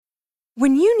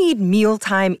When you need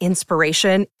mealtime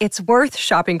inspiration, it's worth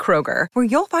shopping Kroger, where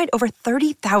you'll find over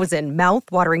 30,000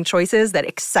 mouth-watering choices that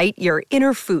excite your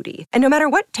inner foodie. And no matter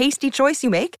what tasty choice you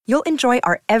make, you'll enjoy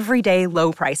our everyday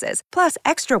low prices, plus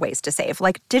extra ways to save,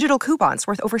 like digital coupons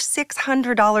worth over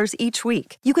 $600 each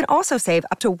week. You can also save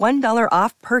up to $1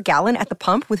 off per gallon at the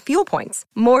pump with fuel points.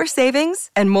 More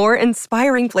savings and more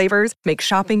inspiring flavors make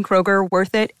shopping Kroger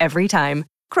worth it every time.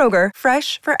 Kroger,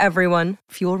 fresh for everyone.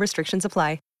 Fuel restrictions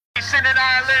apply.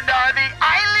 Island are the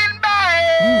island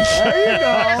boys. There you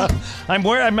go.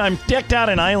 I'm decked out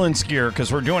in Islands gear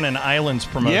because we're doing an Islands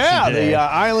promotion today. The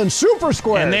Island Super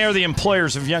Square. And they are the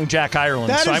employers of Young Jack Ireland.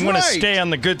 That so is I'm going to right. stay on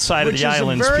the good side of the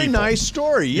Islands Which is a very people. nice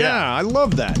story. Yeah, I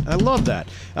love that.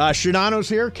 Sedano's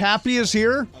here. Cappy is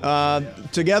here.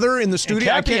 Together in the studio.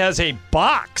 And Cappy has a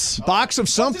box. Box of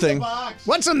something.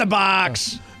 What's in the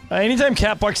box? Anytime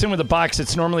Cap walks in with a box,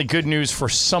 it's normally good news for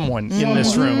someone in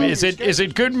this room. Is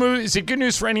it good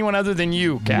news for anyone other than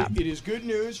you, Cap? It is good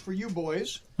news for you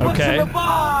boys. Okay.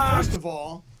 First of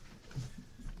all,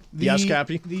 Yes,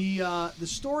 Cappy? The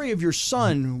story of your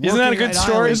son. Isn't that a working good at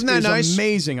story? Islands Isn't that is nice?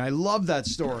 Amazing. I love that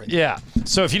story. Yeah.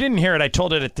 So if you didn't hear it, I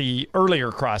told it at the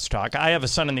earlier crosstalk. I have a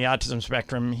son in the autism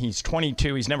spectrum. He's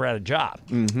 22. He's never had a job.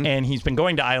 And he's been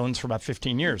going to Islands for about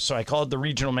 15 years. So I called the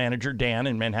regional manager, Dan,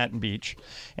 in Manhattan Beach.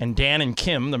 And Dan and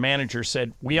Kim, the manager,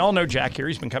 said, we all know Jack here.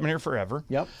 He's been coming here forever.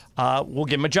 Yep. We'll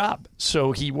give him a job.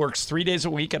 So he works 3 days a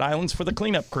week at Islands for the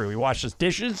cleanup crew. He washes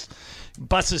dishes,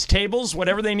 busses tables,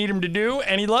 whatever they need him to do,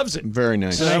 and he loves it. Very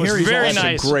nice. So that was very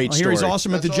nice. Great I hear he's story.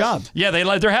 awesome at the job. Yeah,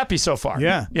 they're happy so far.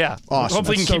 Yeah. Yeah. Awesome.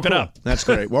 Hopefully he That's can so keep it cool. up. That's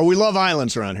great. Well, we love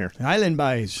islands around here. Island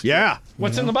boys. Yeah.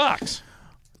 What's in the box?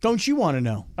 Don't you want to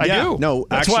know? I do. No,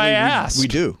 That's actually, why I asked. We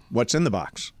do. What's in the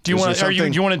box? Do you want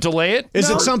to delay it? Is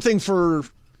it something for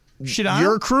Should I?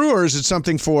 your crew, or is it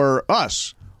something for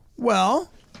us? Well,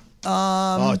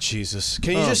 Oh Jesus!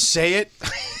 Can you just say it?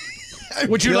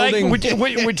 Would you like? Building-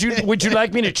 Would you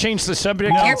like me to change the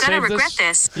subject? No. and You're save gonna regret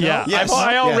this. Yeah, Yes.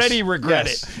 I already Yes. regret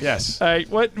Yes. it. Yes. All right,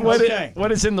 what Okay.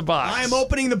 what is in the box? I am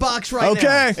opening the box right now.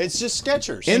 Okay. It's just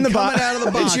Skechers. In the Coming box. out of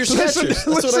the box. It's your Skechers. That's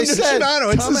what I Listen to said.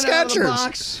 Sedano. It's Coming the out of the Skechers.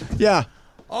 box Yeah.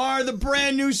 are the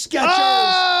brand new Skechers.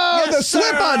 Oh, Yes, the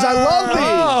slip-ons. sir. I love these.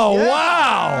 Oh Yeah.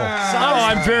 wow! Oh,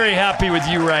 I'm very happy with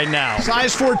you right now.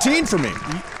 Size 14 for me.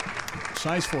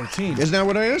 Size 14. Isn't that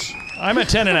what it is? I'm a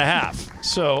 10.5,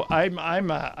 so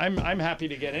I'm happy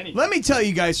to get anything. Let me tell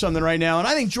you guys something right now, and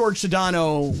I think George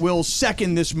Sedano will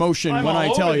second this motion I'm when all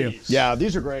I tell over you. these. Yeah,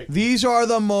 these are great. These are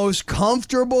the most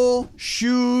comfortable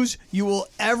shoes you will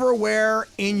ever wear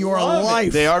in your Love it.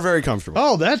 life. They are very comfortable.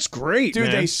 Oh, that's great, Dude,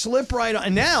 man. they slip right on.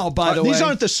 And now, by the way, These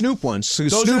aren't the Snoop ones. So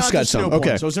those are Snoop's not got the some. Snoop Okay.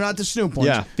 ones. Those are not the Snoop ones.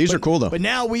 Yeah, these are cool, though. But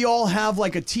now we all have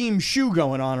like a team shoe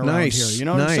going on around Nice, here. You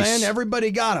know what I'm nice. saying? Everybody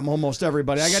got them. Almost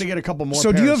everybody. I got to get a couple more.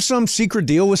 So do you pairs. have some secret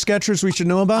deal with Skechers we should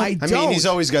know about? I I don't. mean, he's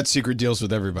always got secret deals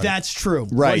with everybody. That's true.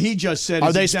 Right. What he just said. Are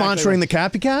is they exactly sponsoring right. the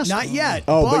Cappy Cast? Not yet.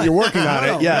 Oh, but you're working on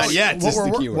it, yes. Not yet, What is we're,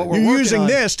 the what keyword. we're You're working using on-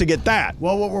 this to get that.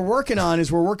 Well, what we're working on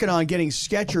is getting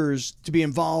Skechers to be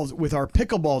involved with our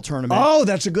pickleball tournament. Oh,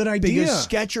 that's a good idea. Because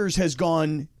Skechers has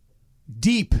gone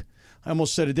deep. I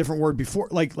almost said a different word before,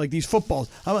 like these footballs.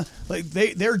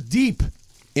 They're deep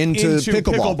into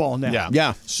pickleball. now. Yeah.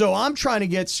 Yeah. So I'm trying to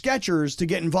get Skechers to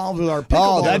get involved with our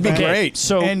pickleball. Oh, that'd be event. great.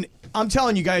 So And I'm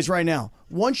telling you guys right now,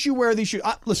 once you wear these shoes,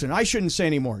 listen, I shouldn't say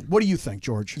anymore. What do you think,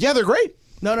 George? Yeah, they're great.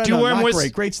 No, do you wear them not with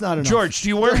great. Great's not enough. George? Do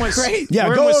you wear them with great. Yeah,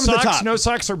 wear go them with over the socks, top. no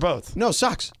socks, or both? No,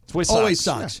 socks. With socks. Always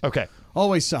socks. Okay.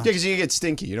 Always socks. Yeah, because you get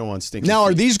stinky. You don't want stinky. Now, are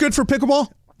feet. these good for pickleball?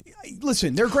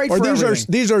 Listen, they're great Or for these everything.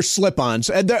 these are slip-ons?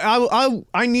 And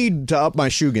I need to up my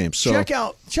shoe game. So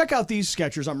Check out these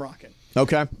Skechers I'm rocking.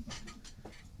 okay.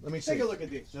 Let me see. Take a look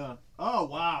at these. Oh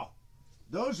wow,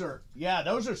 those are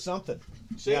something.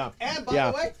 See? Yeah. And by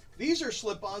Yeah. the way, these are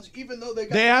slip-ons, even though they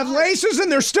got They have laces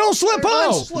and they're still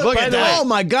slip-ons. Look at that. Oh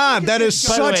my God, that is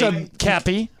By By the such way, a.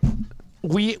 Cappy,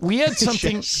 we had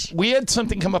something Yes. we had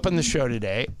something come up on the show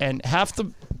today, and half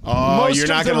the Oh, you're of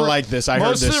not the going to ro- like this. I heard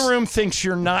most this. of the room thinks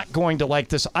you're not going to like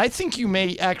this. I think you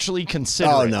may actually consider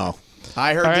Oh it. no.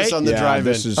 I heard All this right. on the drive-in.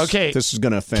 This is Okay. This is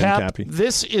going to offend Cap, Cappy.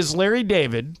 this is Larry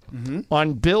David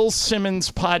on Bill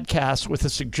Simmons' podcast with a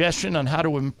suggestion on how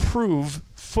to improve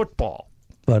football.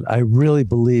 But I really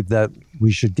believe that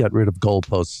we should get rid of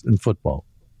goalposts in football.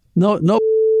 No,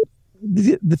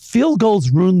 the field goals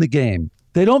ruin the game.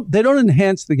 They don't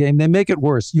enhance the game. They make it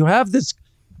worse. You have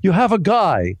a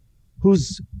guy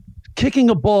who's kicking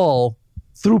a ball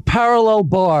through parallel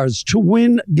bars to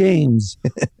win games.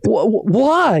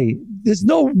 Why? There's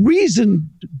no reason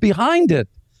behind it.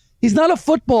 He's not a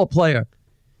football player.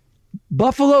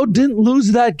 Buffalo didn't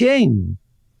lose that game.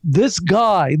 this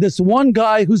one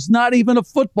guy who's not even a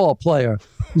football player,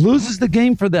 loses the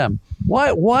game for them.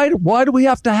 Why do we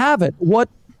have to have it?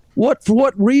 For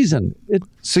what reason?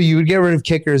 So you would get rid of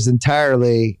kickers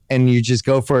entirely, and you just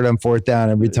go for it on fourth down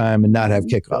every time and not have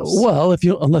kickoffs. Well,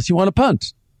 unless you want to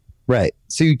punt. Right.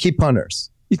 So you keep punters.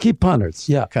 You keep punters,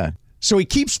 yeah. Okay. So he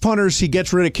keeps punters, he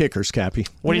gets rid of kickers, Cappy.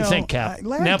 What do you think, Cap?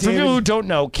 Now, for people who don't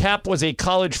know, Cap was a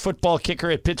college football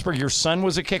kicker at Pittsburgh. Your son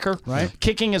was a kicker. Right.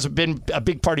 Kicking has been a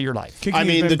big part of your life. I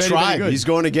mean, the tribe. He's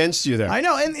going against you there. I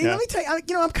know. And let me tell you,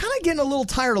 I'm kind of getting a little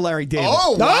tired of Larry David.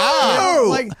 Oh,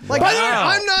 wow.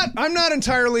 I'm not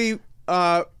entirely...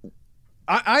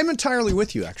 I'm entirely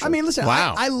with you, actually. I mean, listen,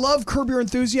 Wow. I love Curb Your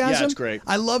Enthusiasm. Yeah, it's great.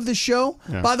 I love the show.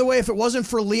 Yeah. By the way, if it wasn't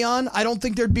for Leon, I don't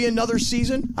think there'd be another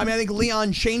season. I mean, I think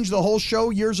Leon changed the whole show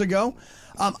years ago.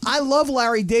 I love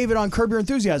Larry David on Curb Your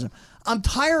Enthusiasm. I'm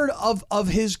tired of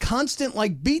his constant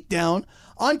beatdown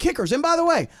on kickers. And by the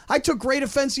way, I took great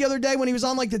offense the other day when he was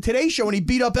on the Today Show and he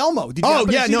beat up Elmo. Did you happen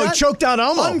to see that? He choked out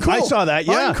Elmo. Uncool. I saw that.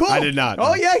 Yeah, Uncool. I did not.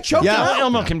 Oh yeah, he choked out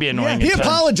Elmo can be annoying. He at times.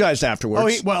 apologized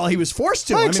afterwards. He was forced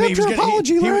to. I accept your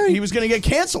apology, Larry. He was going to get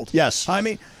canceled. Yes. I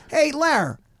mean, hey,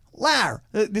 Larry.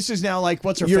 This is now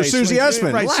what's her You're face? Susie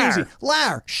Essman. Right, Larry. Susie.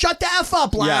 Larry, shut the F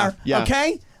up, Larry. Yeah.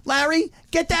 Okay? Larry,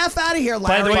 get the F out of here,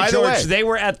 Larry. By the way, By the George, way- they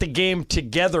were at the game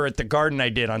together at the Garden I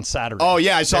did on Saturday. Oh,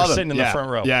 yeah, I saw They're them. sitting in the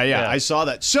front row. Yeah, I saw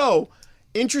that. So,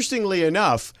 interestingly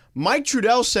enough, Mike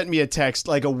Trudell sent me a text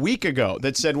a week ago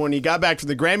that said when he got back from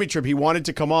the Grammy trip, he wanted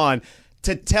to come on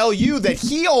to tell you that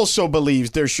he also believes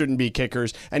there shouldn't be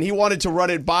kickers, and he wanted to run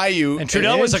it by you. And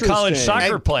Trudell was a college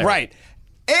soccer player. Right.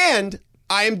 And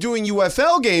I am doing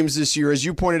UFL games this year, as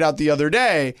you pointed out the other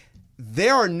day.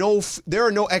 There are no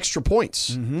extra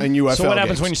points in UFL. So what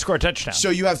happens games. when you score a touchdown?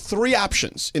 So you have three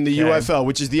options in the UFL,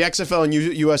 which is the XFL and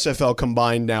USFL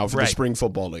combined now for the Spring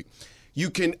Football League.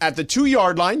 You can, at the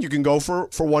 2-yard line, you can go for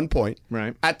 1 point.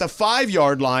 Right. At the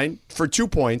 5-yard line for 2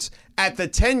 points. At the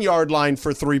 10-yard line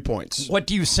for 3 points. What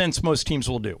do you sense most teams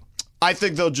will do? I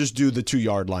think they'll just do the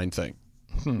 2-yard line thing.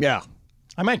 Yeah.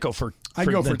 I might go for I'd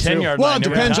go for the 2. 10-yard Well, line. it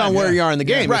depends on where you are in the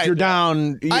game. Right. If you're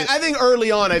down... I think early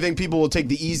on, people will take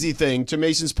the easy thing. To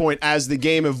Mason's point, as the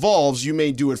game evolves, you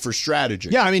may do it for strategy.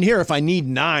 Yeah, I mean, here, if I need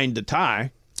 9 to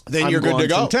tie, Then I'm you're good going to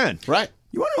go. from 10. Right.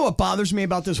 You want to know what bothers me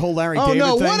about this whole Larry Oh, David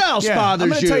no, thing? what else bothers I'm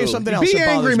going to you? tell you something else Be that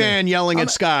bothers angry me. man yelling at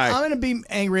Sky. I'm going to be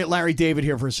angry at Larry David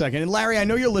here for a second. And Larry, I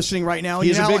know you're listening right now.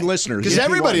 He's You a know, big listener. Because Yes,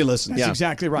 everybody he was. listens. That's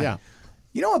exactly right. Yeah.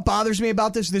 You know what bothers me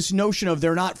about this notion of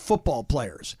they're not football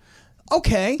players?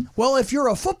 Okay, well, if you're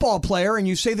a football player and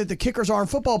you say that the kickers aren't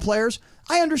football players,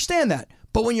 I understand that.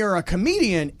 But when you're a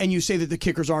comedian and you say that the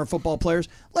kickers aren't football players,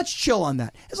 let's chill on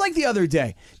that. It's like the other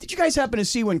day. Did you guys happen to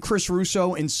see when Chris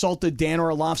Russo insulted Dan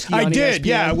Orlovsky I on did, ESPN?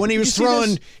 yeah. When he was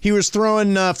throwing,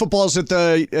 footballs at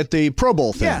the Pro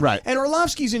Bowl thing. Yeah, Right. And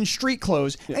Orlovsky's in street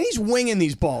clothes, and he's winging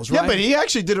these balls, right? Yeah, but he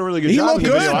actually did a really good He job. looked in the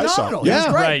good. video I saw. Phenomenal. Yeah. He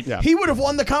was great. Right. Yeah. He would have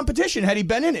won the competition had he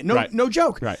been in it. No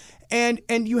joke. Right. And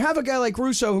you have a guy like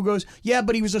Russo who goes, yeah,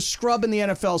 but he was a scrub in the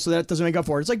NFL, so that doesn't make up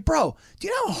for it. It's like, bro, do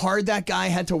you know how hard that guy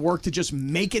had to work to just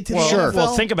make it to the NFL?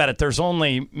 Well, think about it. There's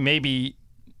only maybe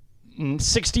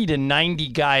 60 to 90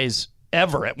 guys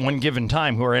ever at one given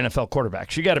time who are NFL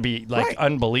quarterbacks. You got to be Right.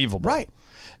 unbelievable. Right.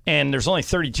 And there's only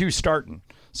 32 starting.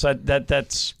 So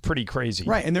that's pretty crazy.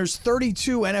 Right, and there's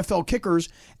 32 NFL kickers,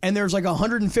 and there's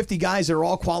 150 guys that are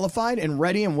all qualified and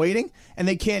ready and waiting, and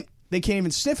they can't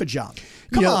even sniff a job.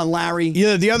 Come on, Larry.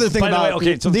 Yeah, the other thing By the way, about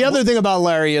okay, so the other thing about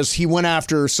Larry is he went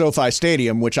after SoFi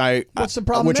Stadium, which I What's the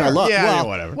problem which I there? love. Yeah, well,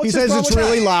 whatever. What's he the says problem it's with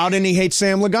really that? loud, and he hates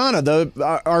Sam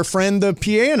Lagana, our friend, the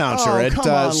PA announcer at come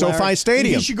on, SoFi Larry.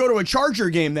 Stadium. He should go to a Charger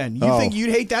game then. You think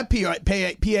you'd hate that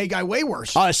PA guy way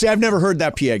worse? See, I've never heard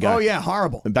that PA guy. Oh, yeah,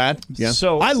 horrible. Bad? Yeah.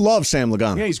 So- I love Sam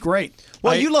Lagana. Yeah, he's great.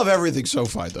 Well, you love everything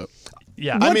SoFi, though.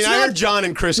 Yeah. I mean, I not- heard John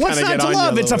and Chris What's kind of not get to on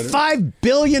love? you It's a little bit. $5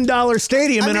 billion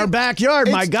stadium in mean, our backyard.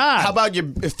 My It's- God. How about if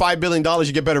 $5 billion,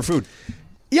 you get better food?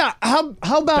 Yeah. How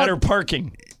about Better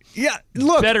parking. Yeah,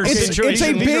 look, Better it's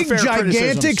situation. a These are big, fair gigantic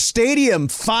criticisms. stadium,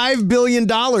 $5 billion,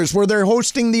 where they're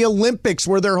hosting the Olympics,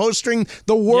 where they're hosting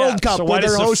the World Yeah, Cup, so where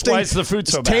they're hosting why is the food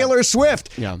so bad? Taylor Swift.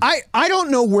 Yeah. I don't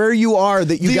know where you are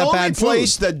that you The got only bad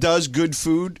place food. that does good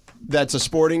food that's a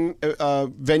sporting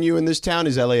venue in this town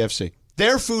is LAFC.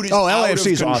 Their food is out LAFC of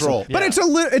is control. awesome, but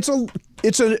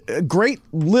it's a great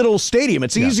little stadium.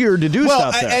 It's easier to do Well,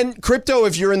 stuff there. and crypto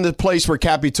if you're in the place where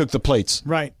Cappy took the plates.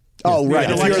 Right. Oh, right.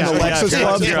 Yeah, If you're in the yeah, Lexus yeah,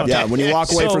 Club, yeah. yeah, when you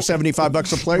walk away So- for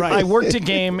 $75 a plate. I worked a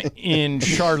game in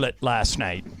Charlotte last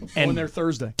night. And And there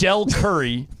Thursday. Del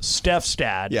Curry, Steph's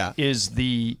dad, Yeah. is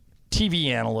the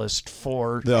TV analyst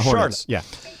for The Charlotte. Hornets. Yeah.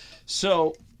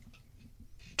 So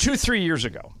 2-3 years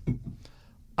ago,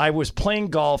 I was playing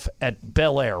golf at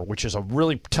Bel Air, which is a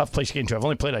really tough place to get into. I've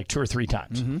only played like 2 or 3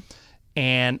 times. Mm-hmm.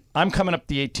 And I'm coming up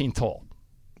the 18th hole.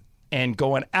 And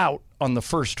going out on the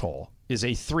first hole is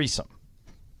a threesome.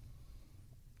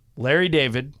 Larry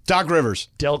David, Doc Rivers,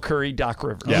 Del Curry, Doc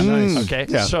Rivers. Yeah. Nice. Okay.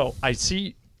 Yeah. So I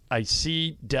see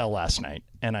Del last night,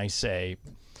 and I say,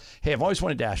 hey, I've always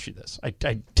wanted to ask you this. I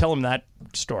tell him that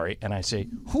story, and I say,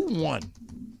 who won?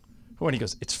 And he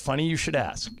goes, it's funny you should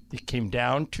ask. It came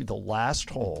down to the last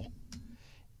hole,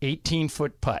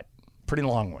 18-foot putt, pretty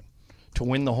long one, to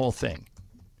win the whole thing.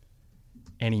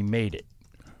 And he made it.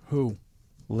 Who?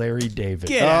 Larry David.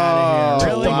 Get out of here.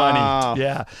 Took Really? the money.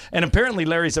 Yeah. And apparently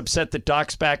Larry's upset that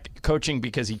Doc's back coaching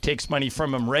because he takes money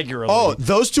from him regularly. Oh,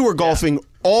 those two were golfing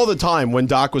all the time when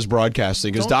Doc was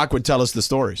broadcasting because Doc would tell us the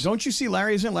stories. Don't you see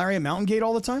Larry? Isn't Larry at Mountain Gate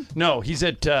all the time? No, he's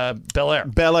at Bel Air.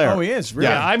 Bel Air. Oh, he is?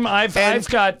 Really? Yeah, I've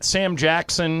got Sam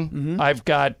Jackson. I've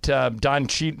got Don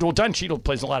Cheadle. Well, Don Cheadle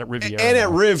plays a lot at Riviera. And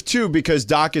at Riv, too, because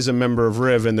Doc is a member of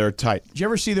Riv and they're tight. Did you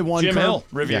ever see the one Jim Hill,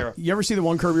 Riviera. You ever see the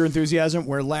one Curb Your Enthusiasm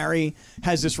where Larry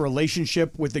has this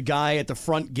relationship with the guy at the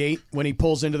front gate when he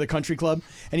pulls into the country club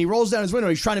and he rolls down his window.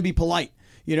 He's trying to be polite.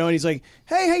 You know, and he's like,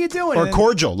 "Hey, how you doing?" Or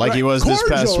cordial, like he was this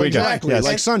past weekend. Exactly. Yeah,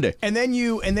 like Sunday. And then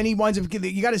he winds up.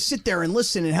 You got to sit there and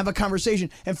listen and have a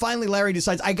conversation. And finally, Larry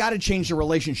decides, "I got to change the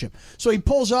relationship." So he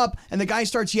pulls up, and the guy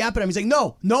starts yapping at him. He's like,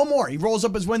 "No, no more." He rolls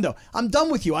up his window. "I'm done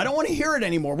with you. I don't want to hear it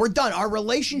anymore. We're done. Our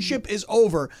relationship is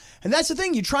over." And that's the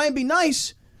thing. You try and be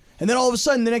nice. And then all of a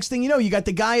sudden, the next thing you know, you got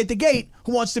the guy at the gate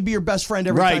who wants to be your best friend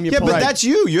every time you pull. Yeah, but that's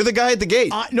you. You're the guy at the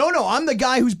gate. No, I'm the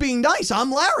guy who's being nice.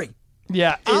 I'm Larry.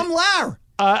 Yeah. I'm Larry.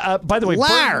 By the way,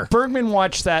 Liar. Bergman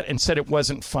watched that and said it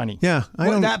wasn't funny. Yeah,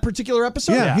 That particular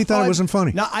episode? Yeah, he thought it wasn't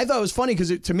funny. No, I thought it was funny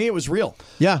because to me it was real.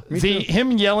 Yeah.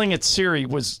 Him yelling at Siri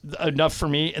was enough for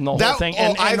me in the whole thing.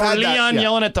 And I've had that, Leon yeah.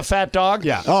 yelling at the fat dog.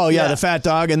 Yeah. Oh, yeah, the fat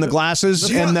dog and the glasses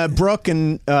and the Brooke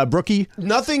and Brookie.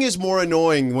 Nothing is more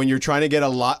annoying when you're trying to get a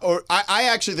lot, or I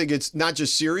actually think it's not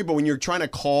just Siri, but when you're trying to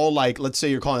call, like, let's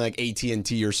say you're calling like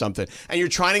AT&T or something, and you're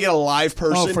trying to get a live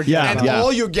person, and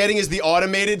all you're getting is the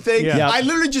automated thing. Yeah.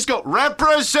 I literally just go,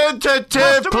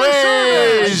 representative,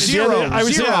 please. Zero.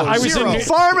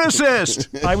 Pharmacist.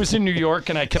 I was in New York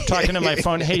and I kept talking to my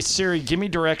phone. Hey Siri, give me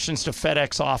directions to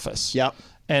FedEx office. Yep.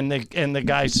 And the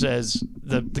guy says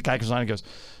the guy goes on and goes,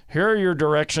 here are your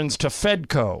directions to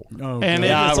Fedco. Oh, and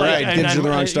yeah, it's like, right. Gives you the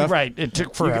wrong stuff. Right. It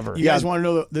took forever. You guys want to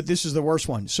know that this is the worst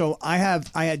one. So I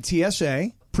had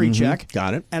TSA pre-check.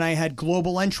 Got it. And I had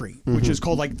global entry, which is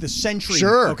called like the Sentry.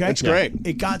 Sure, Okay. it's great.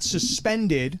 It got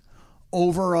suspended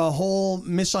over a whole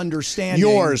misunderstanding.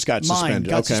 Yours got Mine suspended.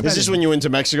 got Okay. suspended. Is this when you went to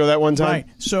Mexico that one time? Right.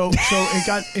 So it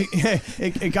got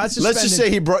it got suspended. Let's just say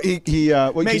he brought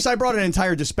Mace, I brought an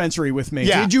entire dispensary with me.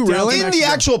 Yeah. Did you really? In the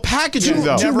actual packaging,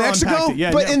 though. Never Mexico? unpacked it.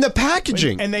 Yeah, But in the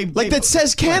packaging. And they that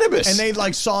says cannabis. And they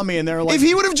like saw me and they're like, if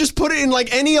he would have just put it in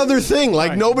like any other thing,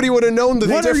 like nobody would have known the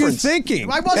What are difference. you thinking?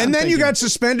 I wasn't and then you thinking. got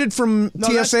suspended from No,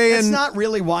 TSA that's and not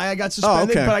really why I got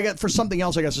suspended, okay. but I got for something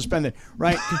else I got suspended.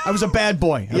 Right? I was a bad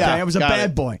boy. Okay? Yeah, I was a got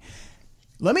bad it. boy.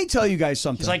 Let me tell you guys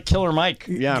something. He's like Killer Mike.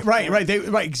 Yeah. Right,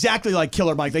 exactly like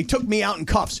Killer Mike. They took me out in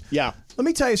cuffs. Yeah. Let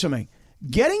me tell you something.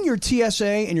 Getting your TSA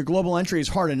and your global entry is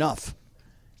hard enough.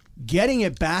 Getting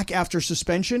it back after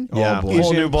suspension Yeah, boy. is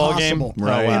Whole new ball game. impossible.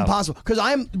 Right. Oh, wow. Impossible. Because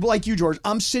I'm like you, George.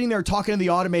 I'm sitting there talking to the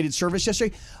automated service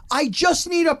yesterday. I just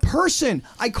need a person.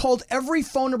 I called every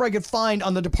phone number I could find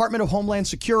on the Department of Homeland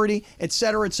Security, et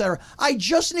cetera, et cetera. I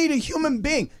just need a human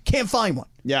being. Can't find one.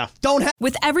 Yeah. Don't have.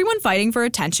 With everyone fighting for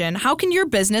attention, how can your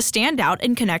business stand out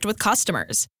and connect with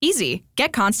customers? Easy.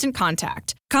 Get Constant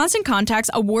Contact. Constant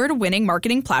Contact's award-winning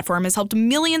marketing platform has helped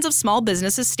millions of small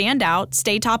businesses stand out,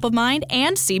 stay top of mind,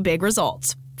 and see big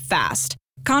results fast.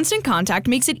 Constant Contact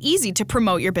makes it easy to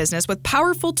promote your business with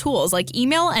powerful tools like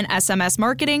email and SMS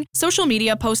marketing, social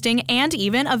media posting, and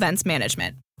even events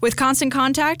management. With Constant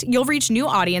Contact, you'll reach new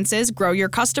audiences, grow your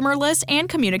customer list, and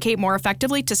communicate more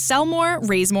effectively to sell more,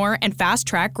 raise more, and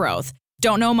fast-track growth.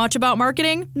 Don't know much about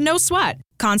marketing? No sweat.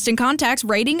 Constant Contact's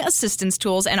writing assistance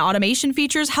tools and automation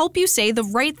features help you say the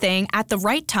right thing at the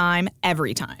right time,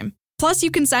 every time. Plus,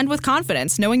 you can send with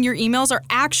confidence, knowing your emails are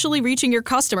actually reaching your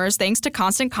customers thanks to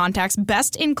Constant Contact's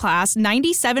best-in-class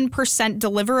 97%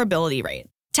 deliverability rate.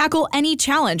 Tackle any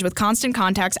challenge with Constant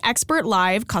Contact's expert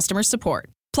live customer support.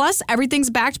 Plus, everything's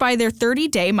backed by their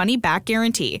 30-day money-back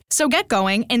guarantee. So get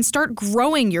going and start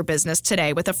growing your business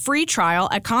today with a free trial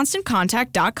at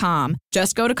ConstantContact.com.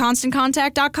 Just go to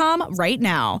ConstantContact.com right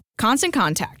now. Constant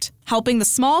Contact, helping the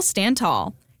small stand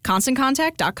tall.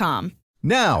 ConstantContact.com.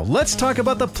 Now, let's talk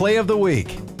about the play of the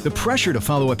week. The pressure to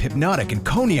follow up Hypnotic and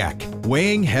Cognac,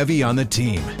 weighing heavy on the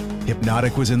team.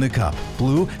 Hypnotic was in the cup,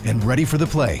 blue, and ready for the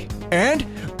play. And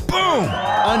boom!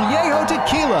 Añejo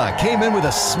Tequila came in with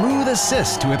a smooth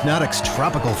assist to Hypnotic's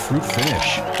tropical fruit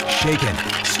finish. Shaken,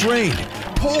 strained,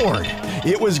 poured.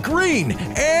 It was green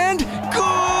and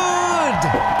good!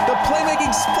 The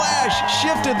playmaking splash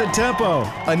shifted the tempo.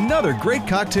 Another great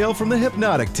cocktail from the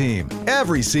Hypnotic team.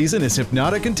 Every season is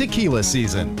Hypnotic and Tequila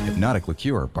season. Hypnotic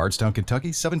Liqueur, Bardstown,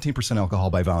 Kentucky, 17% alcohol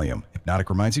by volume. Hypnotic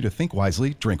reminds you to think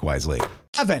wisely, drink wisely.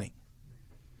 Have any?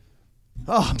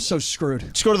 Oh, I'm so screwed.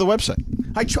 Just go to the website.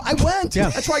 I went. Yeah.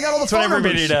 That's where I got all the That's what phone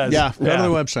everybody numbers. does. Yeah, go to the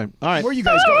website. All right. Where you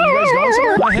guys going? You guys going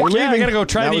somewhere? Heck yeah, I gotta go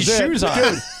try That these was it. shoes on.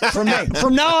 Dude,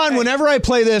 From now on, whenever I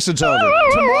play this, it's over.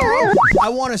 tomorrow, I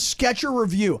want a Sketcher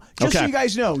review. Just so Okay. you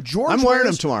guys know, George I'm wearing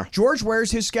wears- them tomorrow. George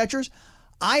wears his Skechers.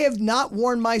 I have not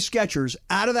worn my Skechers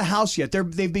out of the house yet.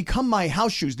 They've become my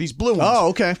house shoes, these blue ones. Oh,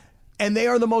 okay. And they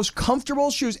are the most comfortable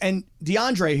shoes. And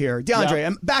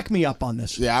DeAndre, back me up on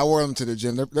this. Yeah, I wore them to the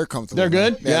gym. They're comfortable. They're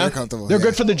good? Yeah, they're comfortable. They're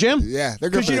good for the gym? Yeah,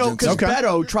 they're good for the gym. Because too.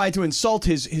 Beto tried to insult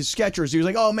his Skechers. He was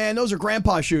like, "Oh man, those are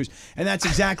grandpa shoes," and that's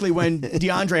exactly when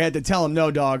DeAndre had to tell him, "No,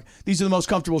 dog, these are the most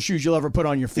comfortable shoes you'll ever put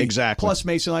on your feet." Exactly. Plus,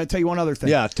 Mason, I'll tell you one other thing.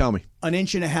 Yeah, tell me. 1.5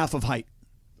 inches of height.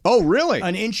 Oh, really?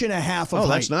 1.5 inches of height. Oh,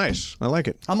 that's nice. I like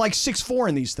it. I'm like 6'4"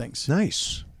 in these things.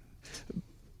 Nice.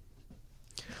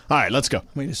 All right, let's go.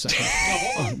 Wait a second.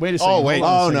 Wait a second. Oh, wait. Hold on a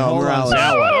Oh, second. no, Hold on a Morales.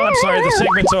 second. Oh, I'm sorry. The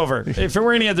segment's over. If it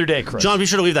were any other day, Chris. John, be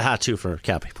sure to leave the hat too for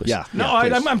Cappy, please. Yeah. No,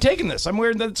 I'm taking this. I'm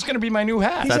wearing. That's going to be my new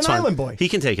hat. He's That's an fine. island boy. He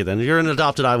can take it then. You're an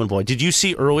adopted island boy. Did you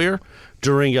see earlier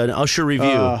during an Usher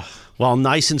review while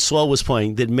Nice and Slow was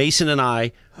playing that Mason and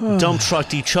I dump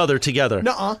trucked each other together,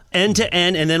 end to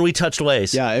end, and then we touched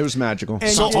ways. Yeah, it was magical. And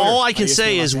So you- all I can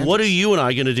say is, what are you and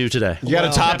I going to do today? You got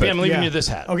to top Cappy, it. I'm leaving you this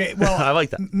hat. Okay, well, I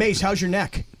like that. Mace, how's your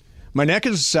neck? My neck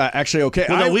is actually okay.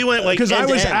 Well, no, we went, like, because I end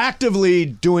to was end. actively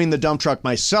doing the dump truck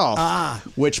myself,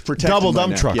 which protected Double my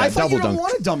dump neck. truck. Yeah, I thought double you don't dump.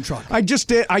 want a dump truck. I just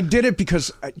did. I did it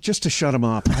because just to shut him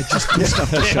up. I just did stuff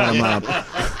to shut him up.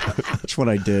 That's what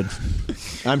I did.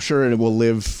 I'm sure it will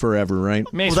live forever, right?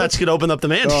 Mace, Well, that's going to open up the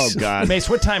Oh mantis. God. Mace,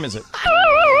 what time is it?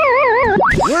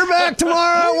 We're back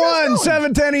tomorrow at 1,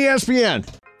 710 ESPN.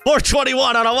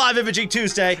 421 on a live imaging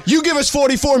Tuesday. You give us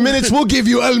 44 minutes, we'll give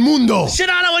you El Mundo.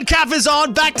 Sedano and Cap is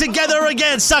on. Back together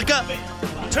again, sucker.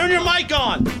 Turn your mic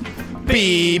on.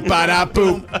 Beep, ba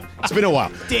boom. It's been a while.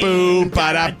 Boom,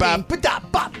 ba ba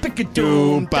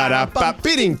boom, ba ba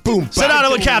bidding, boom.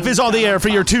 Sedano and Cap is on the air for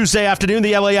your Tuesday afternoon,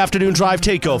 the LA Afternoon Drive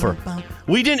Takeover.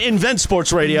 We didn't invent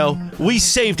sports radio. We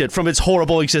saved it from its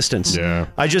horrible existence. Yeah.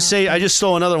 I just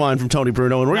stole another line from Tony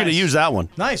Bruno, and we're going to use that one.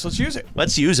 Nice, let's use it.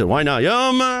 Let's use it. Why not?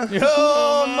 Yo,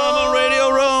 Mama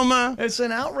Radio Roma. It's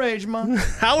an outrage, man.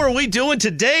 How are we doing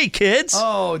today, kids?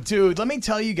 Oh, dude, let me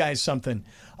tell you guys something.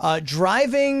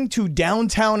 Driving to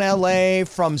downtown LA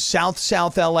from South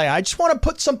LA, I just want to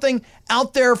put something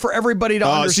out there for everybody to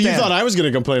So understand. you thought I was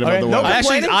going to complain about Okay, the no weather.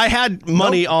 complaining? I had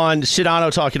money on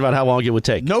Sedano talking about how long it would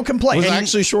take. No complaints. It was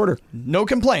actually shorter. No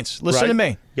complaints. Listen Right. to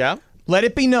me. Yeah? Let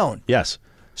it be known. Yes.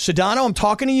 Sedano, I'm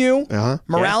talking to you.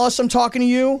 Morales, I'm talking to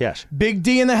you. Yes. Big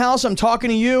D in the house, I'm talking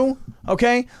to you.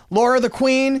 Okay? Laura the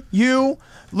Queen, you.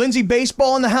 Lindsay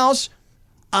Baseball in the house.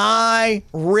 I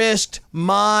risked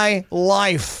my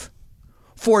life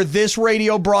for this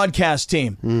radio broadcast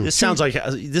team. This sounds like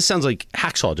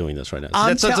Hacksaw doing this right now. I'm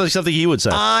That sounds like something he would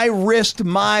say. I risked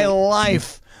my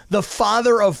life. The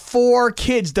father of 4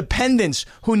 kids, dependents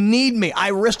who need me. I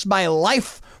risked my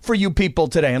life for you people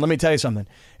today. And let me tell you something.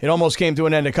 It almost came to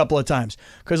an end a couple of times.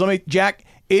 Because Jack,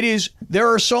 there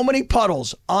are so many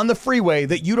puddles on the freeway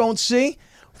that you don't see.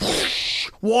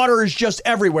 Water is just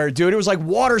everywhere, dude. It was like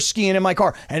water skiing in my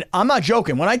car. And I'm not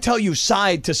joking when I tell you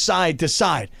side to side to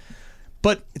side.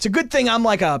 But it's a good thing I'm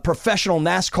like a professional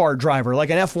NASCAR driver,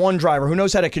 like an F1 driver who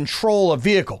knows how to control a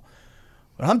vehicle.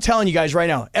 But I'm telling you guys right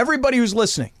now, everybody who's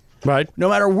listening, right? No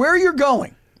matter where you're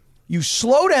going, you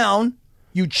slow down,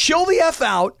 you chill the F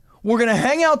out. We're going to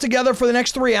hang out together for the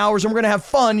next 3 hours, and we're going to have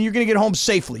fun, and you're going to get home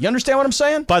safely. You understand what I'm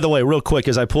saying? By the way, real quick,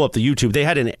 as I pull up the YouTube, they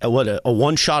had a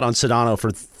one shot on Sedano for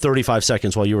 35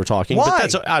 seconds while you were talking. Why?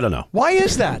 But I don't know. Why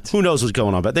is that? Who knows what's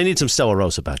going on? But they need some Stella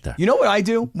Rosa back there. You know what I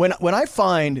do? When I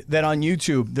find that on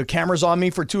YouTube the camera's on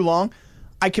me for too long,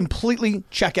 I completely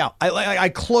check out. I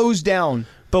close down.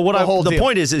 But what the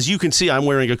point is you can see I'm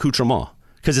wearing accoutrement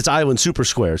because it's Island Super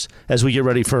Squares as we get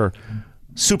ready for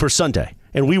Super Sunday.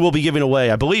 And we will be giving away,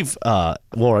 I believe,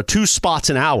 Laura, 2 spots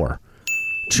an hour,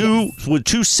 with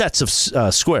 2 sets of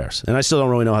squares. And I still don't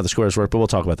really know how the squares work, but we'll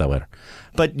talk about that later.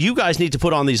 But you guys need to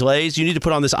put on these lays. You need to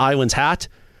put on this Island's hat.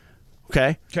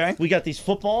 Okay? Okay. We got these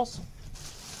footballs.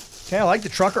 Okay, I like the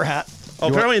trucker hat. Oh,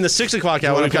 apparently in the 6 o'clock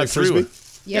hour, we've got 3.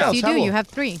 Yes, you do. You have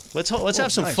 3. Let's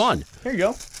have some fun. Here you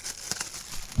go.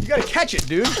 You got to catch it,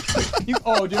 dude.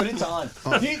 Dude, it's on.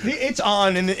 It's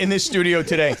on in this studio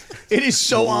today. It is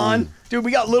so on. Dude,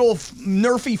 we got little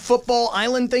Nerfy football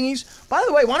island thingies. By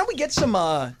the way, why don't we get some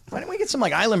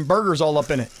like island burgers all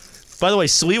up in it? By the way,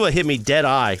 Sliwa hit me dead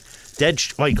eye.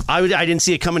 I didn't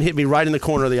see it coming, hit me right in the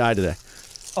corner of the eye today.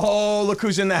 Oh, look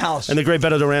who's in the house. And the great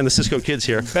Beto Duran, the Cisco kids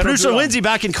here. Producer Lindsay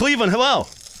back in Cleveland. Hello.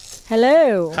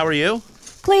 Hello. How are you?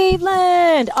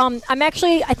 Cleveland.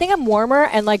 I think I'm warmer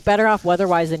and like better off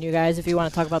weather-wise than you guys if you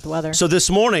want to talk about the weather. So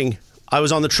this morning, I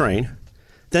was on the train.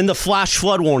 Then the flash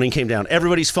flood warning came down.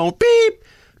 Everybody's phone, beep,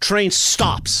 train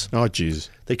stops. Oh, jeez.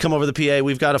 They come over the PA.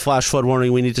 We've got a flash flood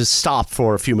warning. We need to stop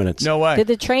for a few minutes. No way. Did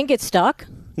the train get stuck?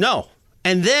 No.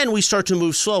 And then we start to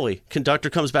move slowly. Conductor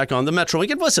comes back on the metro. We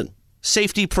can listen.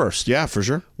 Safety first. Yeah, for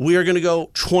sure. We are going to go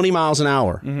 20 miles an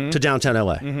hour to downtown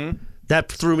LA. That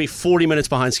threw me 40 minutes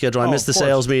behind schedule. I missed the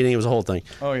sales meeting. It was a whole thing.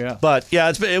 Oh, yeah. But, yeah,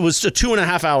 it was a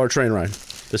 2.5-hour train ride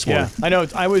this morning. Yeah, I know.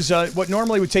 I was, what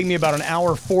normally would take me about an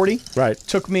hour 40. Right.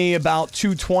 Took me about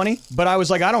 2:20. But I was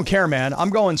like, I don't care, man. I'm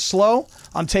going slow.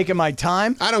 I'm taking my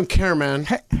time. I don't care, man.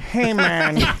 Hey,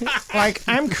 man. Like,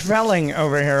 I'm quelling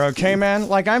over here, okay, man?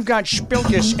 Like, I've got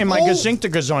spilkus in my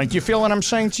gazoink. You feel what I'm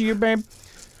saying to you, babe?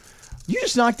 You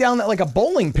just knocked down that like a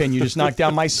bowling pin. You just knocked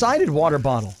down my sided water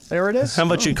bottle. There it is. How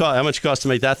much it cost to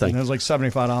make that thing? It was like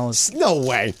 $75. No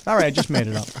way. All right, I just made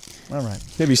it up. All right.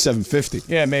 Maybe $750.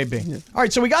 Yeah, maybe. Yeah. All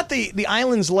right, so we got the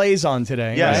Islands Lays on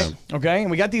today. Yes. Right? Okay,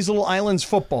 and we got these little Islands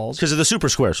footballs. Because of the Super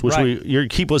Squares, which you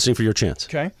keep listening for your chance.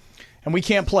 Okay. And we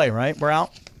can't play, right? We're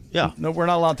out? Yeah. No, we're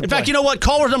not allowed to In play. fact, you know what?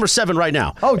 Caller number 7 right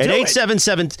now. Oh, at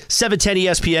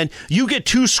 877-710-ESPN. You get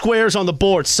 2 squares on the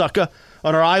board, sucker.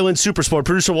 On our Island Super Sport.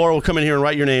 Producer Laura will come in here and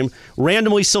write your name,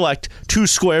 randomly select 2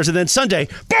 squares, and then Sunday,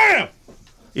 bam!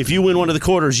 If you win one of the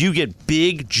quarters, you get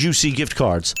big, juicy gift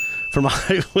cards from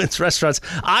Islands Restaurants.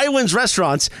 Islands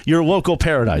Restaurants, your local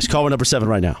paradise. Caller number 7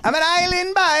 right now. I'm an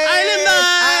island boy. Island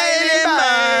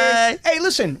boy. Hey,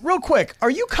 listen, real quick.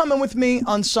 Are you coming with me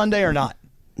on Sunday or not?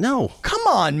 No. Come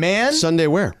on, man. Sunday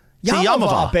where? To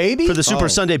Yamava, baby. For the Super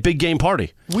Sunday big game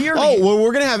party. We're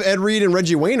we're going to have Ed Reed and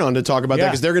Reggie Wayne on to talk about that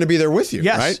because they're going to be there with you,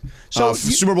 right? So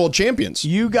Super Bowl champions.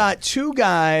 You got 2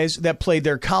 guys that played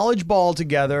their college ball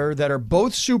together that are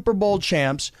both Super Bowl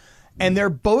champs, and they're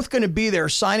both going to be there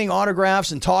signing autographs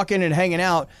and talking and hanging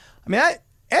out. I mean,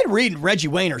 Ed Reed and Reggie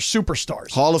Wayne are superstars.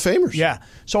 Hall of Famers. Yeah.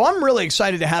 So I'm really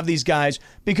excited to have these guys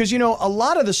because, you know, a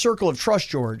lot of the Circle of Trust,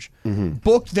 George,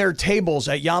 booked their tables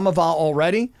at Yamava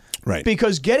already. Right.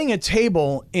 Because getting a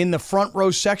table in the front row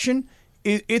section,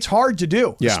 it's hard to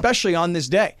do, especially on this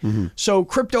day. So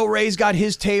Crypto Ray's got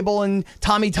his table, and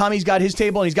Tommy's got his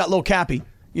table, and he's got Lil Cappy.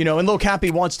 You know, and Lil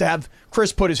Cappy wants to have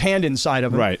Chris put his hand inside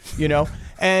of him. Right. You know,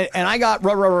 and I got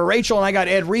Rachel, and I got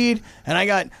Ed Reed, and I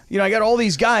got all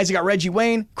these guys. I got Reggie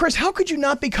Wayne. Chris, how could you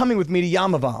not be coming with me to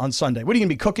Yamava on Sunday? What are you going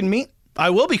to be cooking meat?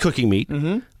 I will be cooking meat.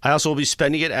 I also will be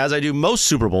spending it, as I do most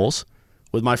Super Bowls,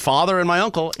 with my father and my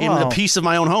uncle in the peace of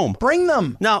my own home. Bring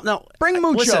them. No. Bring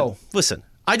Mucho. Listen,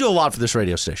 I do a lot for this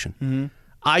radio station.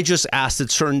 I just ask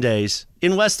that certain days,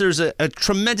 unless there's a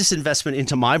tremendous investment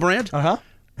into my brand,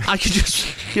 I could just,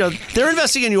 they're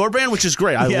investing in your brand, which is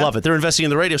great. I love it. They're investing in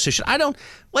the radio station. I don't,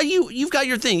 like you've got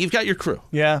your thing. You've got your crew.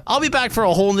 Yeah. I'll be back for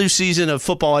a whole new season of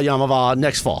football at Yamava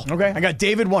next fall. Okay. I got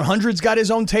David 100's got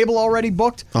his own table already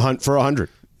booked. For 100.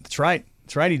 That's right.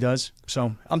 That's right, he does.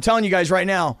 So I'm telling you guys right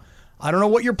now, I don't know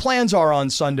what your plans are on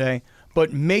Sunday,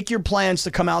 but make your plans to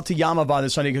come out to Yamava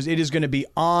this Sunday because it is going to be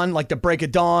on like the break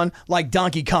of dawn, like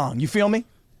Donkey Kong. You feel me?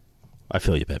 I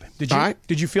feel you, baby.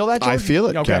 Did you feel that, George? I feel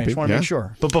it, Okay, Cappy. I just want to make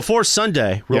sure. But before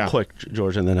Sunday, real quick,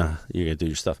 George, and then you got to do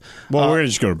your stuff. Well, we're going to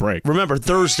just go to break. Remember,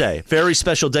 Thursday, very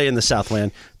special day in the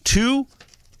Southland.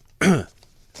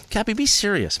 Cappy, be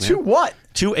serious, man. 2 what?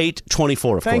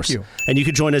 2/8/24, of Thank course. you. And you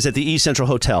can join us at the East Central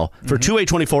Hotel for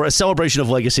 2/8/24, a celebration of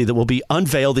legacy that will be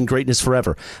unveiled in greatness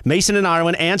forever. Mason and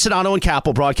Ireland and Sedano and Cap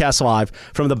will broadcast live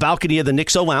from the balcony of the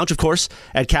Nixo Lounge, of course,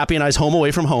 at Cappy and I's home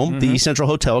away from home, the East Central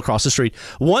Hotel across the street,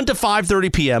 1 to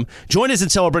 5:30 p.m. Join us in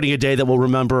celebrating a day that we'll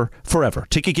remember forever.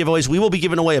 Ticket giveaways. We will be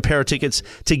giving away a pair of tickets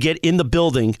to get in the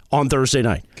building on Thursday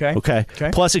night. Okay.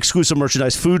 Plus exclusive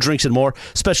merchandise, food, drinks, and more.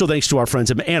 Special thanks to our friends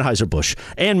at Anheuser-Busch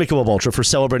and Michelob Ultra for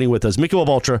celebrating with us. Michelob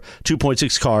Ultra,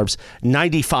 2.6 carbs,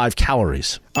 95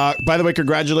 calories. By the way,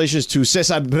 congratulations to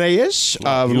Cesar Reyes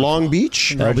of Long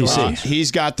Beach. LBC. He's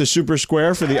got the Super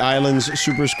Square for the Islands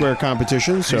Super Square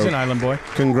competition. So He's an island boy.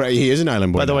 He is an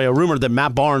island boy. By the way, a rumor that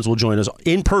Matt Barnes will join us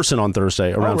in person on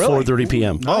Thursday around 4:30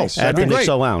 p.m. Nice. at the Great.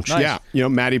 Nixo Lounge. Nice. Yeah,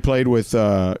 Matty played with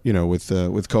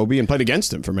with Kobe and played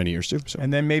against him for many years too. So.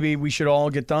 And then maybe we should all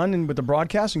get done and with the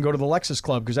broadcast and go to the Lexus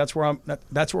Club because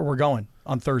that's where we're going.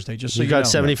 on Thursday. Just so You you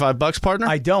got know. $75, partner?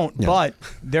 I don't, but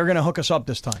they're going to hook us up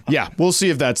this time. Yeah, we'll see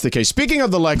if that's the case. Speaking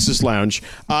of the Lexus Lounge,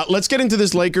 let's get into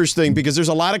this Lakers thing because there's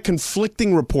a lot of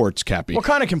conflicting reports, Cappy. What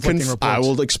kind of conflicting reports? I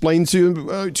will explain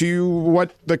to you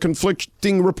what the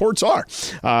conflicting reports are,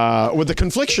 what the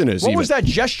confliction is. What was that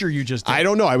gesture you just did? I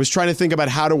don't know. I was trying to think about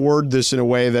how to word this in a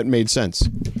way that made sense.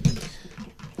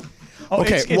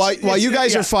 Okay, while you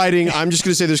guys are fighting, I'm just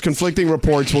going to say there's conflicting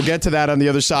reports. We'll get to that on the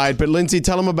other side. But, Lindsay,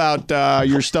 tell them about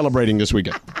your celebrating this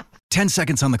weekend. 10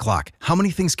 seconds on the clock. How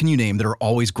many things can you name that are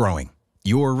always growing?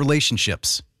 Your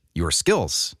relationships, your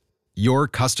skills, your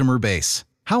customer base.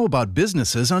 How about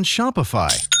businesses on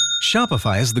Shopify?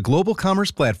 Shopify is the global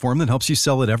commerce platform that helps you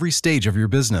sell at every stage of your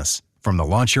business. From the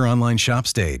launch your online shop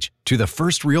stage, to the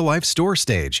first real-life store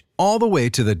stage, all the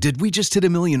way to the did we just hit a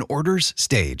million orders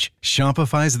stage,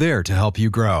 Shopify's there to help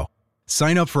you grow.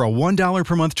 Sign up for a $1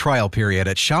 per month trial period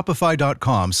at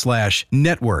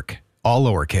shopify.com/network, all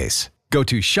lowercase. Go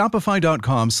to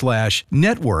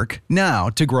shopify.com/network now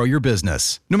to grow your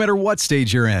business, no matter what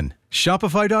stage you're in.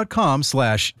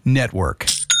 Shopify.com/network.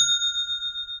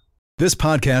 This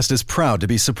podcast is proud to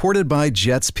be supported by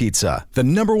Jets Pizza, the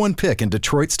 #1 pick in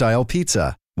Detroit-style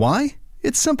pizza. Why?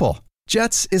 It's simple.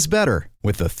 Jets is better.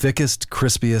 With the thickest,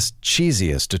 crispiest,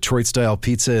 cheesiest Detroit-style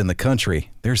pizza in the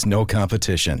country, there's no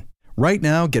competition. Right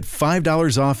now, get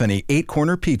 $5 off any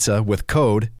 8-corner pizza with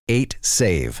code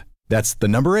 8SAVE. That's the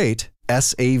number 8,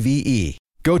 SAVE.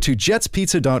 Go to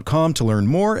jetspizza.com to learn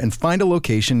more and find a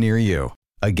location near you.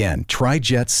 Again, try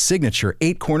Jet's signature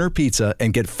 8-corner pizza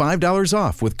and get $5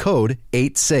 off with code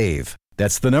 8SAVE.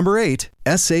 That's the number 8,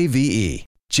 SAVE.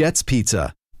 Jet's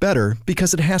Pizza. Better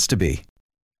because it has to be.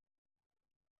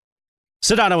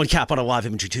 Sedano and Cap on a live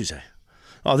Imagery Tuesday.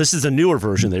 Oh, this is a newer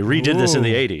version. They redid this in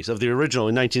the 80s of the original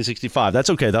in 1965. That's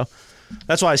okay, though.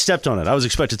 That's why I stepped on it. I was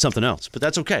expecting something else, but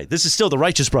that's okay. This is still the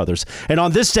Righteous Brothers. And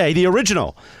on this day, the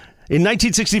original, in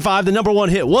 1965, the #1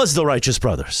 hit was the Righteous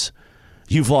Brothers.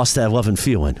 You've lost that love and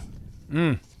feeling.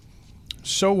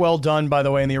 So well done, by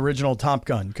the way, in the original Top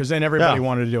Gun, because then everybody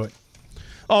wanted to do it.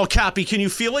 Oh, Cappy, can you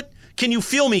feel it? Can you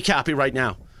feel me, Cappy, right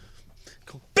now?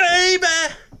 Baby!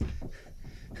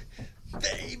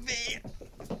 Baby!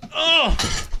 Oh!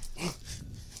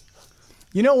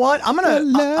 You know what? I'm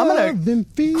gonna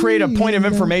create a point of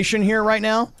information here right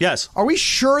now. Yes. Are we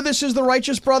sure this is the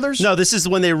Righteous Brothers? No, this is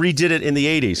when they redid it in the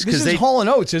 80s. This is Hall &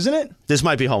 Oates, isn't it? This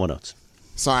might be Hall & Oates.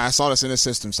 Sorry, I saw this in the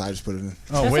system, so I just put it in.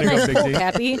 Oh, way to go, Big D.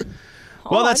 Cappy.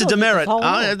 Well, that's a demerit. Hall &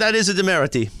 Oates. That is a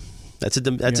demerit, D. That's a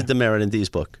demerit in D's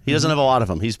book. He doesn't have a lot of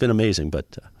them. He's been amazing, but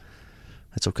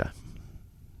that's okay.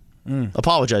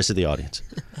 Apologize to the audience.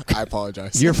 I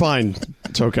apologize. You're fine.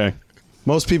 It's okay.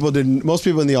 Most people didn't. Most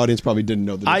people in the audience probably didn't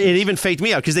know that. It even faked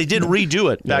me out because they did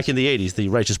redo it back in the 80s. The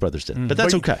Righteous Brothers did, but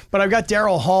that's okay. But I've got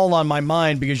Daryl Hall on my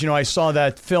mind because I saw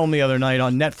that film the other night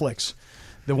on Netflix,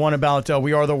 the one about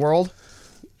We Are the World.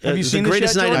 Have you seen the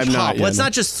greatest this yet, night in George? pop? Let's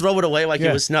not just throw it away like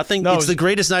it was nothing. No, it's the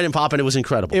greatest night in pop, and it was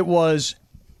incredible. It was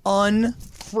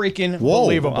unfreaking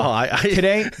believable.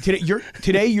 Today,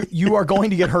 you are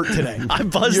going to get hurt today. I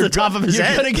buzzed the top of his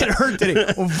head. You're going to get hurt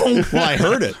today. Vroom. Well, I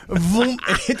heard it. Vroom.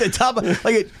 It hit the top.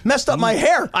 Like it messed up my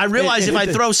hair. I realize if I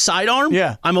throw sidearm,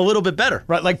 I'm a little bit better.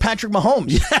 Right, like Patrick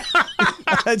Mahomes.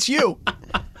 That's you.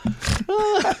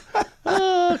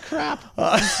 Oh, crap.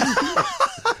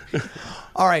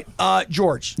 All right,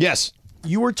 George. Yes.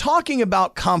 You were talking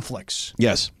about conflicts.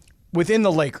 Yes. Within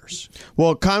the Lakers.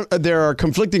 Well, there are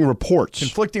conflicting reports.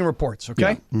 Conflicting reports, okay?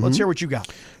 Yeah. Mm-hmm. Let's hear what you got.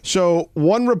 So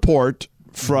one report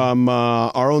from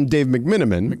our own Dave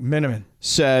McMiniman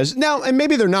says, now, and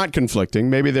maybe they're not conflicting.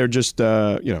 Maybe they're just,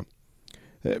 they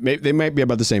might be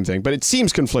about the same thing, but it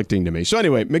seems conflicting to me. So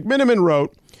anyway, McMiniman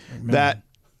wrote that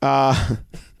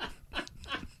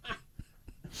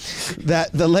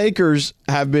that the Lakers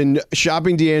have been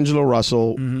shopping D'Angelo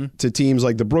Russell to teams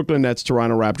like the Brooklyn Nets,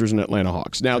 Toronto Raptors, and Atlanta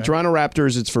Hawks. Now, Toronto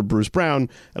Raptors, it's for Bruce Brown.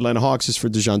 Atlanta Hawks is for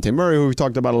DeJounte Murray, who we've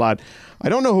talked about a lot. I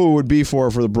don't know who it would be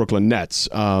for the Brooklyn Nets.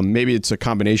 Maybe it's a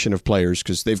combination of players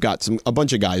because they've got a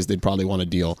bunch of guys they'd probably want to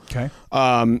deal. Okay.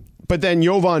 But then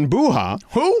Jovan Buha.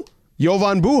 Who?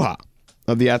 Jovan Buha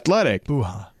of The Athletic.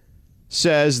 Buha.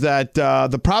 Says that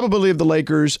the probability of the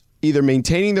Lakers either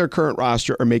maintaining their current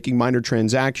roster or making a minor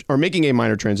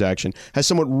transaction has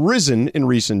somewhat risen in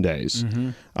recent days.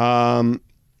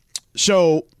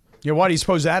 So, why do you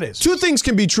suppose that is? Two things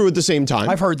can be true at the same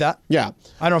time. I've heard that. Yeah,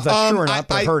 I don't know if that's true or not,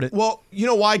 but I've heard it. Well, you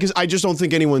know why? Because I just don't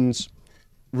think anyone's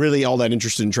really all that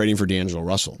interested in trading for D'Angelo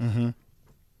Russell.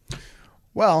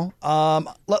 Well,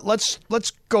 let's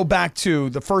go back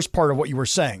to the first part of what you were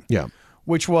saying. Yeah,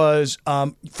 which was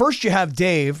first you have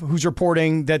Dave, who's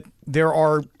reporting that there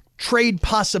are trade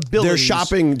possibilities. They're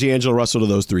shopping D'Angelo Russell to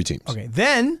those 3 teams. Okay,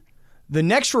 then the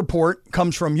next report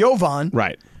comes from Jovan.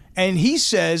 Right. And he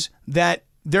says that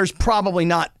there's probably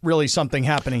not really something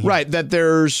happening here. Right, that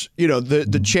there's,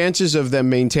 the chances of them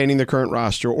maintaining the current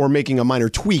roster or making a minor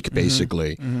tweak,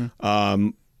 basically,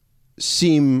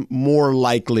 seem more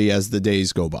likely as the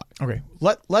days go by. Okay,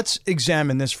 let's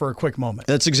examine this for a quick moment.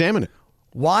 Let's examine it.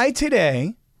 Why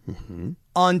today,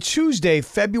 on Tuesday,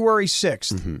 February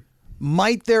 6th,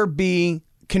 might there be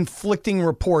conflicting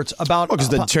reports about... Well, because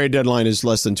the trade deadline is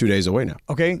less than 2 days away now.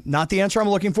 Okay, not the answer I'm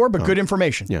looking for, but good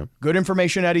information. Yeah. Good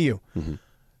information out of you.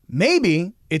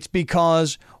 Maybe it's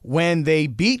because when they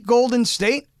beat Golden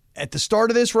State at the start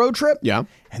of this road trip,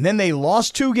 and then they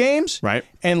lost 2 games, right?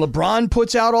 And LeBron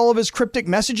puts out all of his cryptic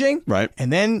messaging, right?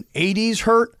 And then AD's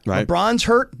hurt, right? LeBron's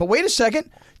hurt, but wait a second,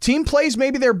 team plays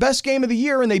maybe their best game of the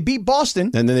year and they beat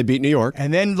Boston. And then they beat New York.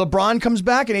 And then LeBron comes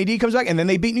back and AD comes back and then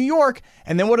they beat New York.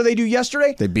 And then what do they do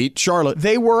yesterday? They beat Charlotte.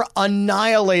 They were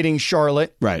annihilating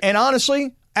Charlotte. Right. And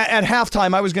honestly, at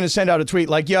halftime, I was going to send out a tweet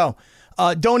like,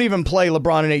 don't even play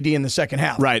LeBron and AD in the second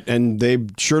half. Right, and they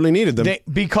surely needed them.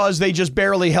 Because they just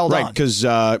barely held on. Right, because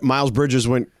Miles Bridges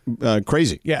went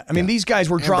crazy. Yeah, I mean, these guys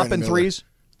were dropping threes.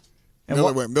 And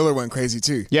Miller went crazy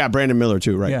too. Yeah, Brandon Miller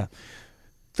too, right. Yeah.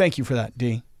 Thank you for that,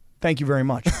 D. Thank you very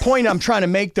much. Point I'm trying to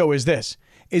make, though, is this,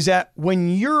 is that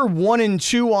when you're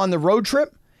 1-2 on the road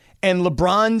trip and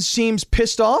LeBron seems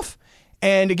pissed off,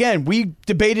 and again, we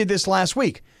debated this last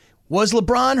week, was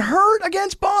LeBron hurt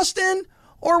against Boston?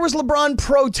 Or was LeBron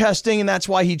protesting and that's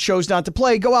why he chose not to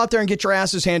play? Go out there and get your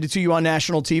asses handed to you on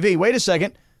national TV. Wait a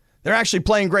second. They're actually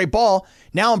playing great ball.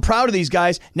 Now I'm proud of these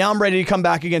guys. Now I'm ready to come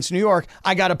back against New York.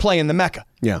 I got to play in the Mecca.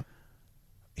 Yeah.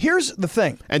 Here's the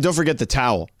thing. And don't forget the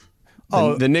towel.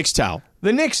 The Knicks towel.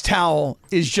 The Knicks towel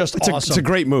is just awesome. It's a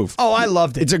great move. Oh, I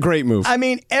loved it. It's a great move. I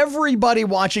mean, everybody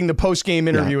watching the post-game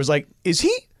interview was like, is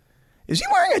he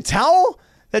wearing a towel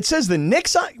that says the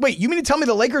Knicks on? Wait, you mean to tell me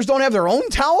the Lakers don't have their own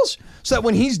towels? So that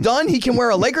when he's done, he can wear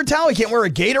a Laker towel? He can't wear a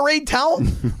Gatorade towel?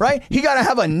 Right? He got to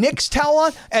have a Knicks towel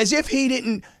on as if he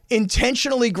didn't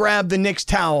intentionally grab the Knicks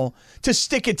towel to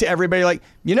stick it to everybody. Like,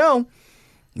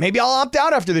 maybe I'll opt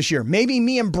out after this year. Maybe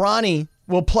me and Bronny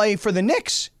will play for the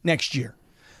Knicks next year.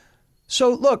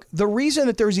 So, look, the reason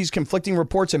that there's these conflicting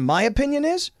reports, in my opinion,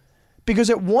 is because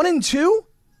at 1-2,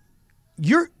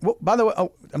 by the way,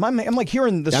 I'm like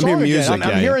hearing the song hearing music.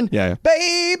 Again. I'm hearing, baby,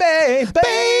 baby,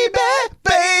 baby,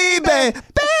 baby,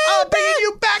 I'm bringing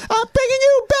you back. I'm bringing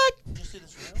you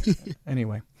back.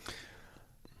 Anyway,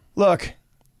 look,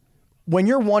 when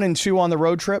you're 1-2 on the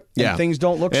road trip and things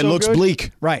don't look so good. It looks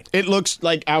bleak. Right. It looks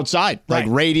like outside, like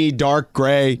Right. rainy, dark,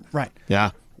 gray. Right.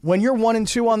 Yeah. When you're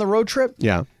 1-2 on the road trip,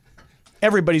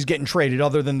 everybody's getting traded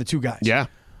other than the 2 guys. Yeah.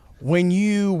 When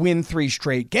you win 3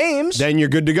 straight games, then you're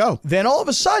good to go. Then all of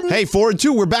a sudden, hey,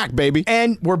 4-2, we're back, baby.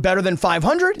 And we're better than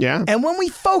 500. Yeah. And when we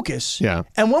focus, Yeah.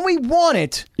 and when we want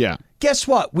it, Yeah. guess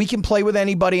what? We can play with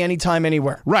anybody, anytime,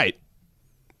 anywhere. Right.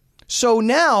 So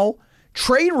now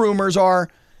trade rumors are,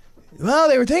 well,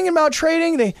 they were thinking about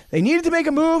trading. They needed to make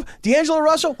a move. D'Angelo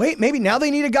Russell, wait, maybe now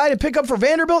they need a guy to pick up for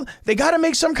Vanderbilt. They got to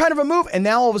make some kind of a move. And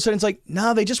now all of a sudden it's like,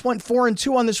 no, they just went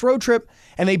 4-2 on this road trip.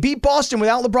 And they beat Boston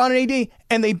without LeBron and AD.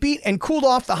 And they beat and cooled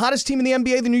off the hottest team in the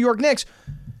NBA, the New York Knicks.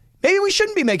 Maybe we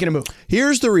shouldn't be making a move.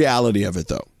 Here's the reality of it,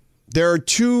 though. There are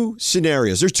 2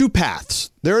 scenarios. There's 2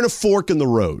 paths. They're in a fork in the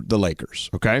road, the Lakers,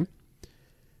 okay?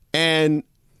 And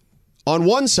on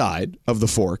one side of the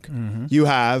fork, you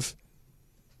have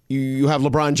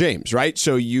LeBron James, right?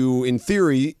 So you, in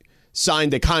theory,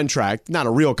 signed a contract, not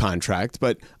a real contract,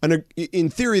 but in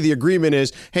theory, the agreement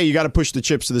is, hey, you got to push the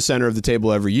chips to the center of the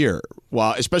table every year,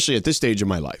 well, especially at this stage of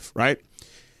my life, right?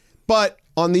 But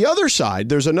on the other side,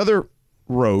 there's another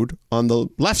road on the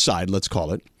left side, let's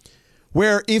call it,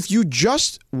 where if you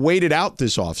just waited out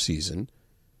this offseason,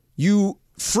 you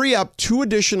free up 2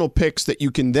 additional picks that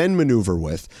you can then maneuver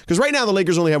with. Because right now, the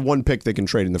Lakers only have 1 pick they can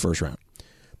trade in the first round.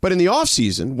 But in the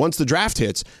offseason, once the draft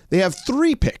hits, they have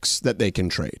 3 picks that they can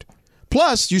trade.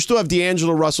 Plus, you still have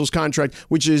D'Angelo Russell's contract,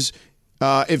 which is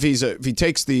if he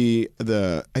takes the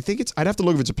I think I'd have to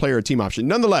look if it's a player or team option.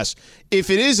 Nonetheless, if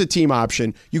it is a team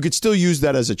option, you could still use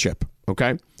that as a chip,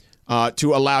 okay,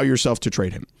 to allow yourself to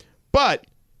trade him. But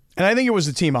And I think it was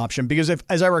a team option because,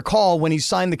 as I recall, when he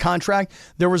signed the contract,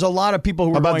 there was a lot of people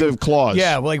who were about going, the clause.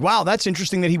 Yeah, like, wow, that's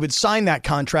interesting that he would sign that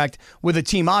contract with a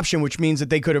team option, which means that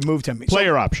they could have moved him.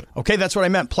 Player option. Okay, that's what I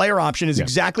meant. Player option is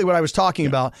exactly what I was talking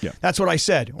about. Yeah. That's what I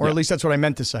said, or at least that's what I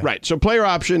meant to say. Right. So player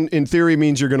option, in theory,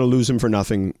 means you're going to lose him for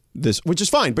nothing, which is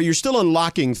fine, but you're still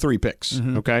unlocking 3 picks.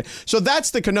 Mm-hmm. Okay? So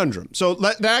that's the conundrum. So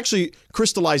that actually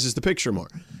crystallizes the picture more.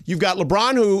 You've got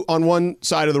LeBron, who on one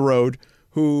side of the road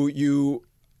who you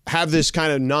have this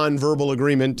kind of nonverbal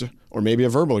agreement, or maybe a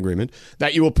verbal agreement,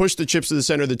 that you will push the chips to the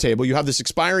center of the table. You have this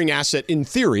expiring asset, in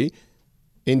theory,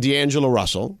 in D'Angelo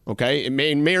Russell, okay? It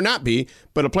may or not be,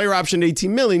 but a player option at $18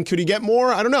 million, could he get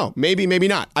more? I don't know. Maybe, maybe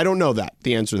not. I don't know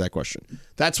the answer to that question.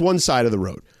 That's one side of the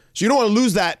road. So you don't want to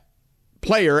lose that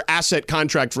player asset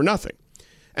contract for nothing.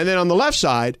 And then on the left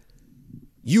side,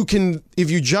 you can,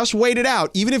 if you just wait it out,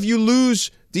 even if you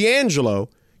lose D'Angelo,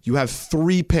 you have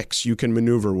 3 picks you can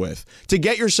maneuver with to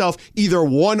get yourself either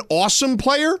one awesome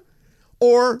player,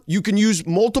 or you can use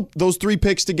those 3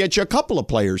 picks to get you a couple of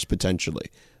players potentially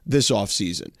this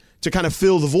offseason to kind of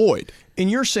fill the void. In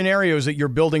your scenarios that you're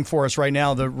building for us right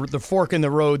now, the fork in the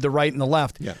road, the right and the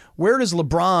left, where does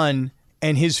LeBron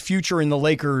and his future in the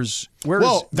Lakers,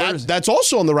 that's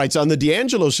also on the right side, on the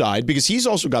D'Angelo side, because he's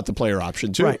also got the player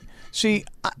option too. Right. See,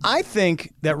 I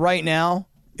think that right now,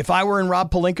 if I were in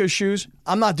Rob Pelinka's shoes,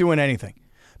 I'm not doing anything,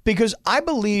 because I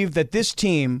believe that this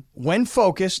team, when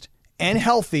focused and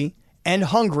healthy and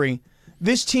hungry,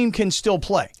 this team can still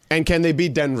play. And can they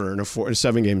beat Denver in a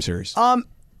 7-game series?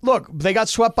 Look, they got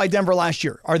swept by Denver last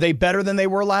year. Are they better than they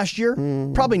were last year?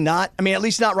 Probably not. I mean, at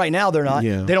least not right now. They're not.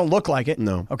 Yeah. They don't look like it.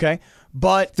 No. Okay.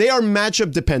 But they are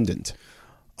matchup dependent.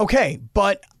 Okay,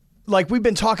 but like we've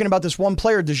been talking about this one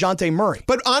player, DeJounte Murray.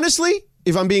 But honestly,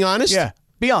 if I'm being honest,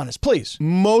 be honest, please.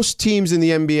 Most teams in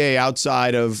the NBA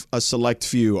outside of a select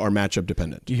few are matchup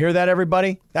dependent. Do you hear that,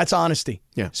 everybody? That's honesty.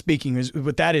 Yeah. Speaking is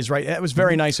what that is, right? That was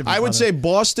very nice of you. I would say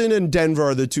Boston and Denver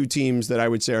are the 2 teams that I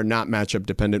would say are not matchup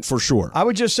dependent for sure. I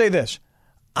would just say this.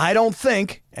 I don't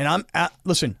think, and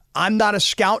listen, I'm not a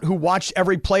scout who watched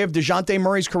every play of DeJounte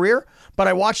Murray's career, but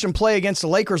I watched him play against the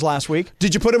Lakers last week.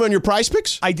 Did you put him on your prize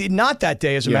picks? I did not that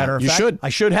day, as a matter of fact. You should. I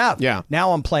should have. Yeah.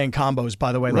 Now I'm playing combos,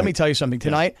 by the way. Right. Let me tell you something.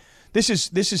 Tonight, this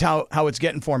is how it's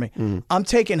getting for me. I'm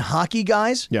taking hockey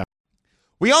guys. Yeah.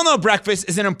 We all know breakfast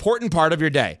is an important part of your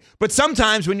day, but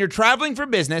sometimes when you're traveling for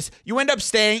business, you end up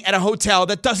staying at a hotel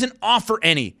that doesn't offer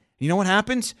any. You know what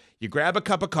happens? You grab a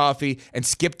cup of coffee and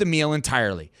skip the meal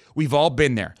entirely. We've all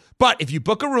been there. But if you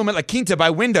book a room at La Quinta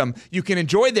by Wyndham, you can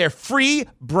enjoy their free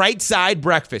Bright Side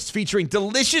breakfast featuring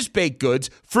delicious baked goods,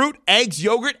 fruit, eggs,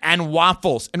 yogurt, and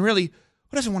waffles. And really,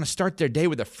 who doesn't want to start their day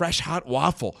with a fresh hot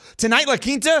waffle? Tonight, La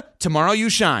Quinta, tomorrow you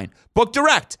shine. Book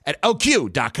direct at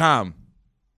lq.com.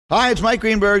 Hi, it's Mike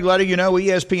Greenberg letting you know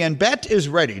ESPN Bet is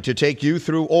ready to take you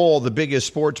through all the biggest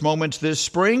sports moments this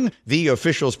spring. The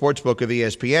official sportsbook of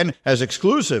ESPN has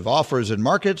exclusive offers and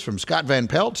markets from Scott Van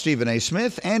Pelt, Stephen A.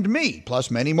 Smith, and me, plus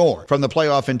many more. From the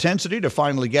playoff intensity to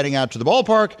finally getting out to the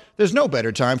ballpark, there's no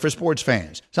better time for sports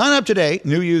fans. Sign up today.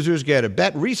 New users get a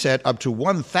bet reset up to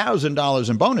 $1,000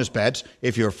 in bonus bets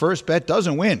if your first bet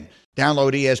doesn't win.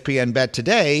 Download ESPN Bet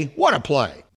today. What a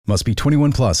play. Must be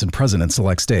 21 plus and present in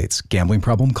select states. Gambling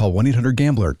problem? Call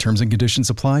 1-800-GAMBLER. Terms and conditions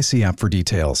apply. See app for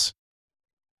details.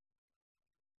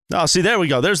 Oh, see, there we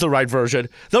go. There's the right version.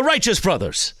 The Righteous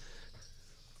Brothers.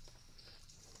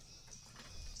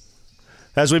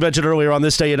 As we mentioned earlier on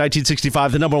this day in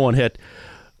 1965, the number 1 hit.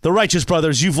 The Righteous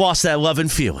Brothers, You've Lost That Lovin'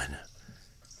 Feeling.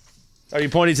 Are you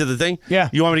pointing to the thing? Yeah.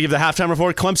 You want me to give the halftime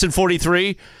report? Clemson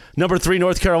 43, number 3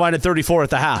 North Carolina 34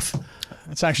 at the half.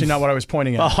 That's actually not what I was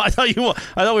pointing at. Oh, I thought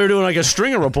we were doing like a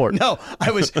stringer report. No,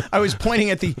 I was pointing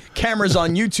at the cameras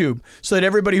on YouTube so that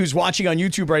everybody who's watching on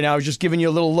YouTube right now is just giving you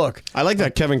a little look. I like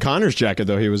that Kevin Connors jacket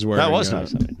though he was wearing. That was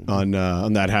nice on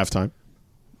that halftime.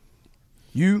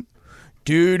 You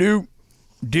do.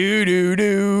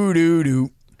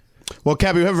 Well,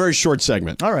 Cappy, we have a very short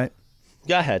segment. All right,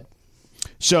 go ahead.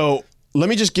 So let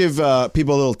me just give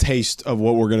people a little taste of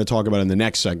what we're going to talk about in the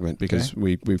next segment, because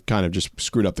we've kind of just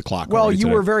screwed up the clock. Well, you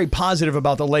today. were very positive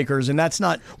about the Lakers, and that's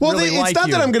not really it's like not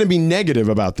you. that I'm going to be negative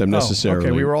about them necessarily.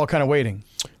 Okay, we were all kind of waiting.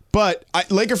 But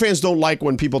Laker fans don't like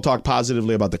when people talk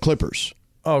positively about the Clippers.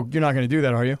 Oh, you're not going to do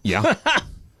that, are you? Yeah.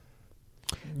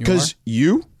 Because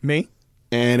you, me,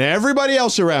 and everybody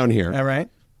else around here all right,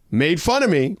 made fun of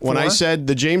me when I said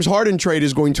the James Harden trade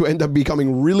is going to end up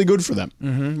becoming really good for them.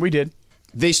 Mm-hmm, we did.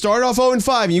 They started off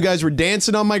 0-5, and you guys were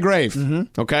dancing on my grave.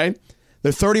 Mm-hmm. Okay?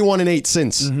 They're 31-8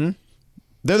 since. Mm-hmm.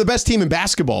 They're the best team in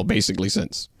basketball, basically,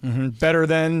 since. Mm-hmm. Better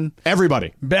than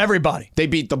everybody. Everybody. They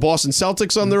beat the Boston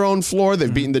Celtics on their own floor.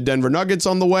 They've beaten the Denver Nuggets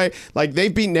on the way. Like,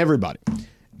 they've beaten everybody.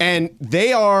 And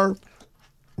they are...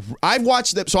 I've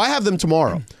watched them. So I have them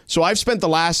tomorrow. So I've spent their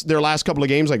last couple of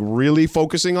games like really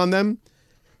focusing on them.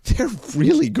 They're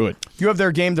really good. You have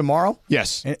their game tomorrow?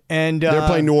 Yes. And they're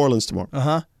playing New Orleans tomorrow.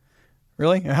 Uh-huh.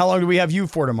 Really? And how long do we have you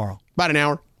for tomorrow? About an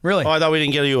hour. Really? Oh, I thought we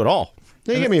didn't get you at all.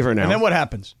 They get me for an hour. And then what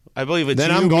happens? I believe it's then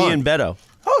you, I'm me, gone. and Beto.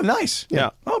 Oh, nice. Yeah.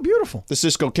 Oh, beautiful. The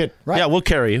Cisco Kid. Right. Yeah, we'll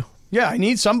carry you. Yeah, I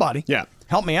need somebody. Yeah.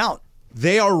 Help me out.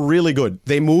 They are really good.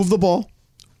 They move the ball.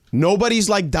 Nobody's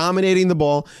like dominating the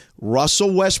ball.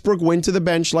 Russell Westbrook went to the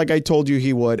bench like I told you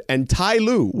he would, and Ty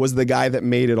Lue was the guy that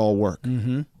made it all work.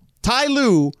 Mm-hmm. Ty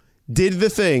Lue did the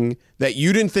thing that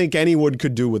you didn't think anyone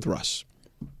could do with Russ.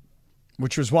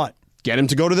 Which was what? Get him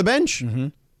to go to the bench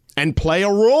and play a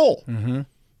role. Mm-hmm.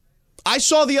 I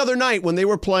saw the other night when they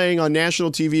were playing on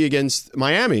national TV against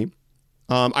Miami.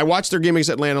 I watched their game against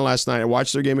Atlanta last night. I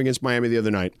watched their game against Miami the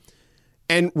other night.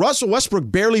 And Russell Westbrook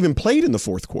barely even played in the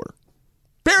fourth quarter.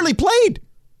 Barely played.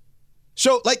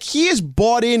 So, like, he is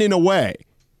bought in a way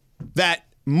that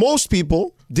most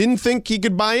people didn't think he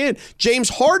could buy in. James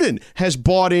Harden has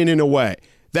bought in a way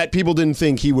that people didn't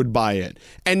think he would buy in.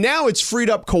 And now it's freed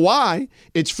up Kawhi.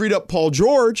 It's freed up Paul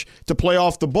George to play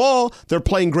off the ball. They're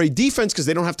playing great defense because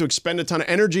they don't have to expend a ton of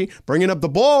energy bringing up the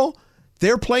ball.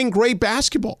 They're playing great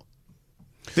basketball.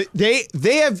 They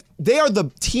are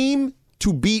the team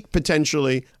to beat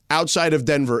potentially outside of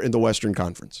Denver in the Western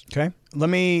Conference. Okay. Let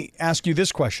me ask you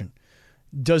this question.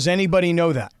 Does anybody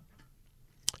know that?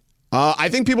 I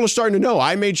think people are starting to know.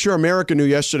 I made sure America knew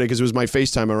yesterday because it was my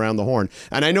FaceTime around the horn.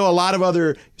 And I know a lot of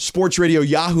other sports radio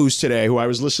yahoos today who I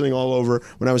was listening all over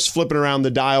when I was flipping around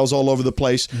the dials all over the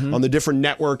place on the different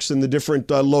networks and the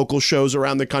different local shows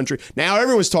around the country. Now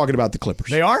everyone's talking about the Clippers.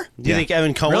 They are? Do you think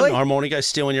Evan Cohen, Really? our morning guy,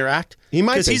 stealing your act? He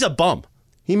might be. Because he's a bum.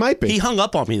 He might be. He hung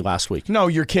up on me last week. No,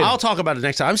 you're kidding. I'll talk about it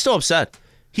next time. I'm still upset.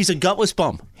 He's a gutless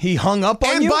bum. He hung up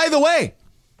on And you? by the way,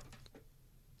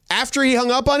 after he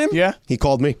hung up on him, he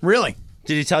called me. Really?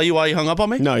 Did he tell you why he hung up on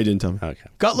me? No, he didn't tell me. Okay.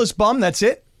 Gutless bum, that's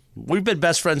it? We've been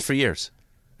best friends for years.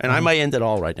 And I might end it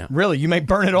all right now. Really? You may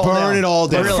burn it all down. Burn it all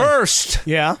down. But first,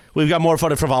 Yeah. we've got more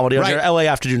fun at Frivolity on Right. your LA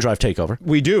Afternoon Drive Takeover.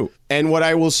 We do. And what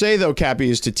I will say, though, Cappy,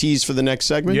 is to tease for the next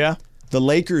segment. Yeah. The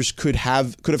Lakers could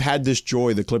have had this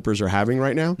joy the Clippers are having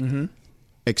right now,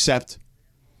 except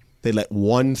they let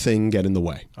one thing get in the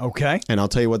way. Okay. And I'll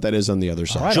tell you what that is on the other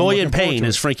side. right, Joy I'm and looking forward pain, to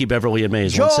as it. Frankie Beverly and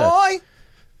Mays once said. Joy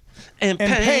And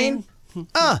and pain.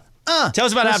 Tell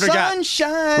us about The after Got.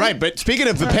 sunshine. Right, but speaking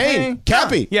of the pain,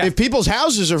 Cappy, Yeah. if people's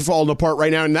houses are falling apart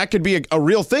right now, and that could be a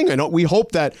real thing, I know we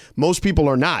hope that most people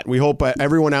are not. We hope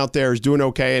everyone out there is doing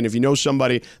okay, and if you know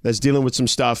somebody that's dealing with some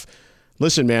stuff,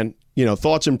 listen, man,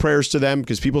 thoughts and prayers to them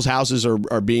because people's houses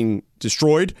are being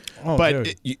destroyed. Oh, but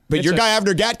dude. but It's your a- guy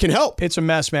Abner Gat can help. It's a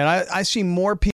mess, man. I see more people